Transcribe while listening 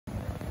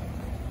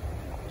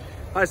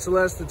Hi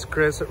Celeste, it's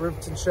Chris at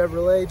Riverton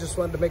Chevrolet. Just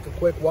wanted to make a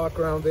quick walk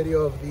around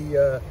video of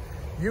the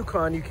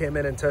Yukon you came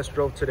in and test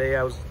drove today.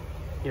 I was,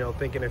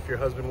 thinking if your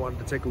husband wanted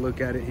to take a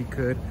look at it, he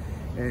could,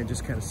 and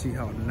just kind of see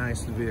how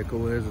nice the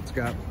vehicle is. It's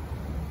got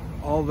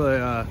all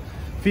the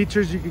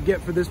features you could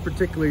get for this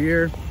particular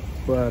year,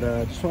 but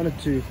just wanted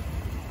to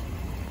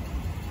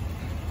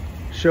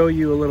show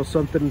you a little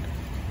something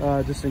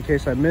just in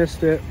case I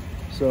missed it.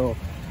 So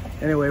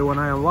anyway, when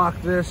I unlock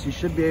this, you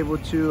should be able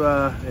to,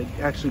 it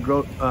actually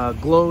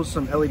glows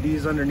some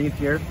LEDs underneath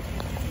here.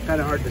 Kind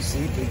of hard to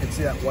see, but you can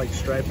see that white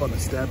stripe on the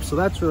step. So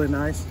that's really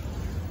nice.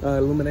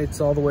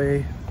 Illuminates all the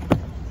way,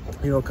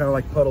 kind of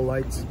like puddle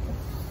lights.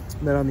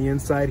 And then on the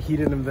inside,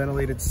 heated and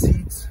ventilated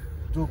seats,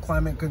 dual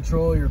climate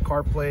control, your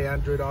CarPlay,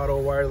 Android Auto,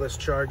 wireless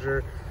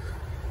charger,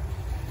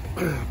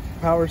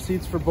 power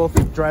seats for both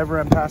the driver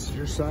and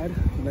passenger side.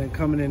 And then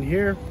coming in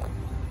here,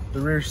 the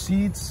rear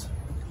seats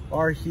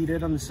are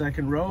heated on the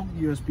second row,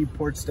 USB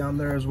ports down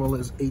there, as well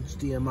as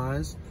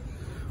HDMIs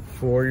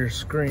for your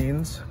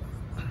screens.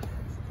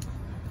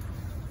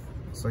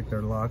 Looks like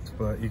they're locked,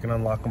 but you can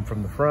unlock them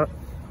from the front.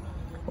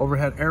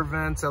 Overhead air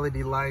vents,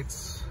 LED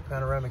lights,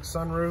 panoramic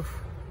sunroof.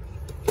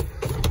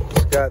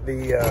 It's got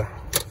the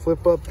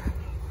flip up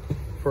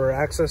for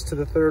access to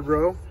the third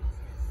row.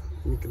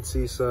 You can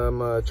see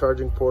some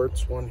charging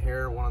ports, one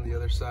here, one on the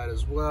other side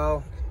as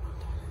well.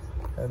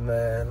 And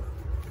then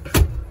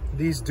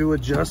these do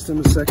adjust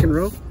in the second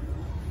row.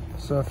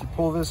 So if you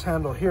pull this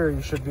handle here,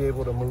 you should be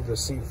able to move the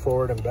seat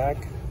forward and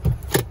back,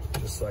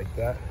 just like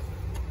that.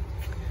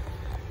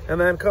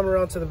 And then come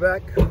around to the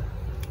back,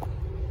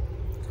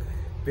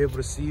 be able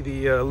to see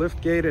the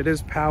lift gate. It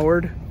is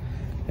powered.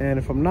 And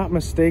if I'm not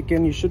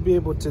mistaken, you should be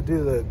able to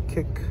do the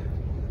kick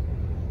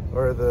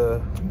or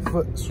the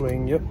foot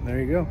swing. Yep, there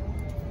you go.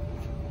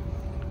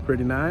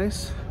 Pretty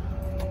nice.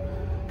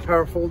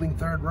 Power folding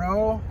third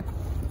row.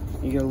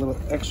 You get a little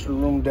extra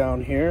room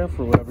down here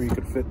for whatever you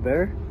could fit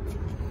there.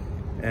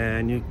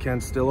 And you can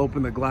still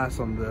open the glass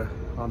on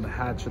the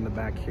hatch in the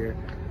back here.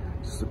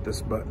 Just with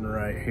this button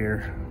right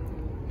here.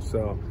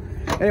 So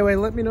anyway,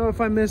 let me know if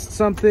I missed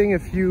something,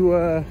 if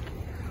you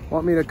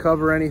want me to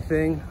cover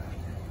anything.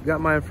 You got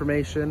my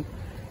information,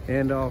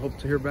 and I'll hope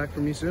to hear back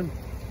from you soon.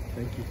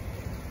 Thank you.